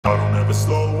never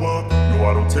slow up, no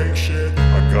I don't take shit.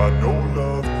 I got no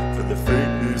love for the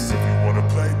fakeness. If you wanna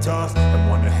play tough and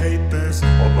wanna hate this,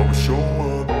 I'll always show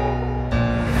up.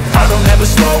 I don't ever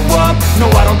slow up,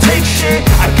 no I don't take shit.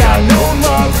 I got no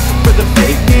love for the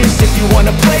fakeness. If you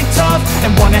wanna play tough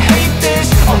and wanna hate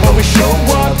this, I'll always show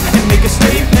up and make a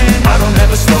statement. I don't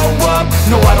ever slow up,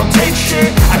 no I don't take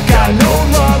shit. I got no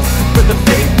love for the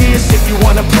fakeness. If you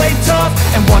wanna play tough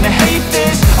and wanna hate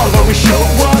this, I'll always show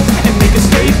up and make a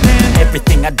statement.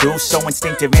 Everything I do so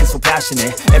instinctive and so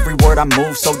passionate. Every word I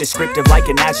move so descriptive like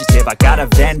an adjective. I got a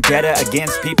vendetta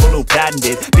against people who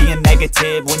patented being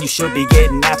negative when you should be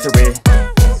getting after it.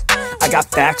 I got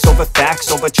facts over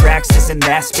tracks, this and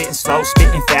that. Spitting slow,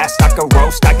 spitting fast. I could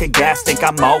roast, I could gas. Think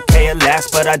I'm okay at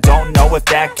last, but I don't know if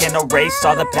that can erase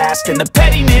all the past. And the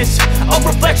pettiness, a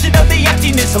reflection of the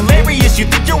emptiness. Hilarious, you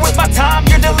think you're worth my time,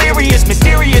 you're delirious.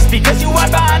 Mysterious, because you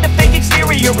hide behind a fake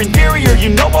exterior. Inferior, you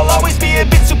know I'll always be a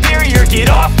bit superior. Get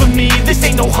off of me, this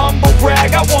ain't no humble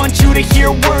brag. I want you to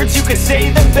hear words, you can say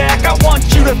them back. I want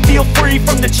you to feel free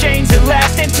from the chains at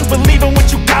last, and to believe in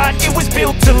what you got, it was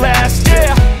built to last,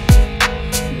 yeah.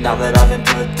 Now that I've been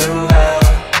put through hell,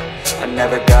 I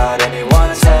never got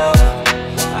anyone's help.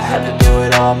 I had to do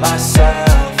it all myself.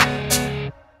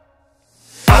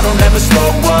 I don't ever slow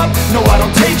up, no I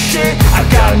don't take shit. I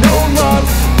got no love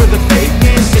for the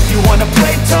fakeness. If you wanna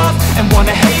play tough and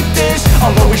wanna hate this,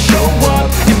 I'll always show up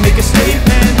and make a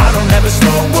statement. I don't ever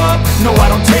slow up, no I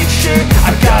don't take shit.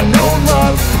 I got no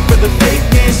love for the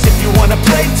fakeness. If you wanna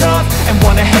play tough and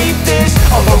wanna hate this,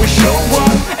 I'll always show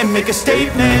up and make a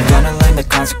statement. Gonna learn the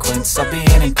consequence of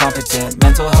being incompetent.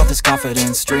 Mental health is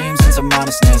confidence, dreams and some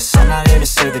honestness. I'm not here to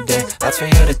save the day, that's for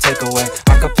you to take away.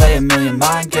 I could play a million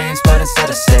mind games, but instead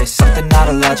I say something not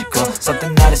illogical,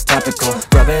 something that is topical.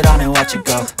 Rub it on and watch it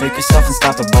go, make yourself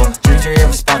unstoppable. Dreams are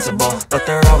irresponsible, but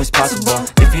they're always possible.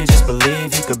 If you just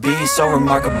believe, you could be so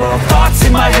remarkable. Thoughts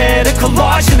in my head, a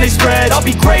collage and they spread. I'll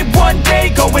be great one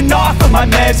day, going off of my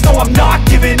meds. No, I'm not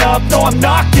giving up, no, I'm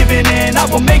not giving in. I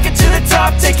will make it to the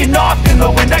top, taking off in the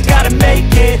wind. I gotta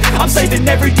make it, I'm saving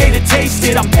every day to taste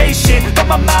it. I'm patient, but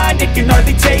my mind, it can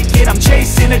hardly take it. I'm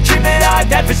chasing a dream that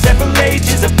I've had for several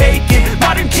ages. A vacant,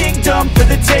 modern kingdom for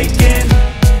the taking.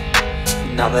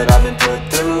 Now that I've been put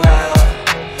through hell,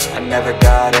 I never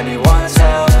got anyone's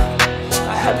help.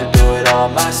 I had to do it all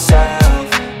myself.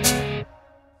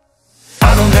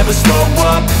 I don't ever slow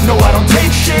up, no I don't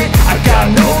take shit. I got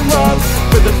no love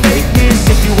for the fakeness.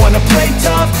 If you wanna play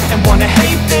tough and wanna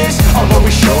hate this, I'll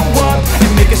always show up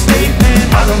and make a statement.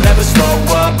 I don't ever slow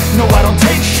up, no I don't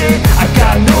take shit. I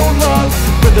got no love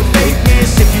for the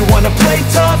fakeness. If you wanna play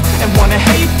tough and wanna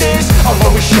hate this, I'll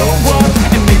always show up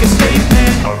and make a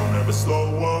statement. I don't ever slow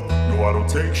up, no I don't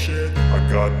take shit. I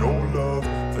got no love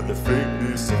for the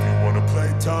fakeness. If you wanna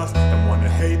play tough and wanna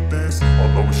hate this,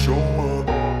 I'll always show up.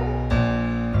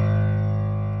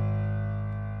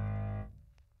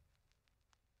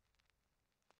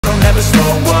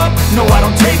 Slow up, no I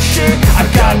don't take shit. I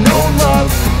got no love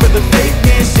for the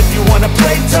fakeness. If you wanna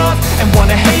play tough and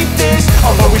wanna hate this,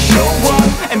 I'll always show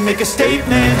up and make a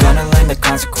statement. Gonna learn the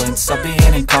consequence of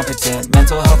being incompetent.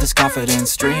 Mental health is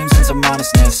confidence, dreams and some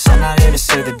honestness. I'm not here to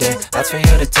save the day, that's for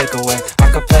you to take away. I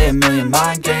could play a million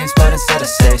mind games, but instead I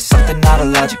say something not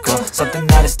illogical, something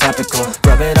that is topical.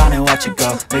 Rub it on and watch it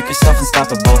go, make yourself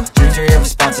unstoppable. Dreams are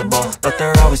irresponsible, but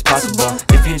they're always possible.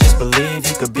 If you just believe,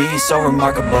 you could be so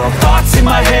remarkable. Thoughts in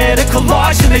my head, a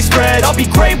collage and they spread. I'll be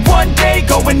great one day,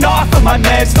 going off of my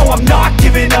meds. No, I'm not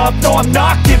giving up, no, I'm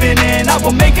not giving in. I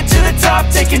will make it to the top,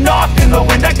 taking off in the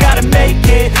wind. I gotta make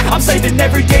it, I'm saving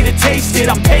every day to taste it.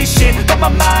 I'm patient, but my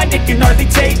mind, it can hardly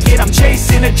take it. I'm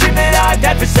chasing a dream that I've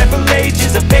had for several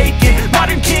ages. A vacant,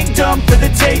 modern kingdom for the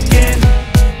taking.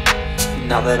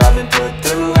 Now that I've been put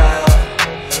through hell,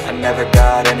 I never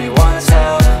got anyone's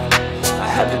help. I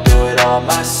had to do it all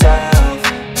myself.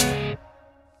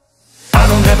 I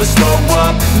don't ever slow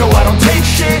up, no I don't take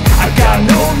shit. I got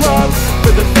no love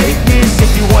for the fakeness.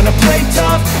 If you wanna play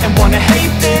tough and wanna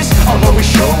hate this, I'll always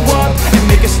show up and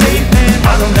make a statement.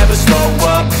 I don't ever slow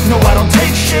up, no I don't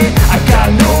take shit. I got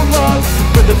no love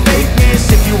for the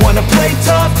fakeness. If you wanna play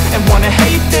tough and wanna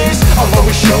hate this, I'll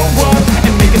always show up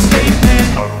and make a statement.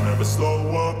 I don't ever slow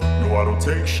up, no I don't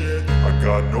take shit. I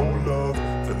got no love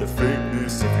for the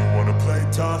fakeness. If you wanna play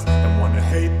tough and wanna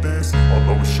hate this, I'll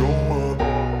always show up.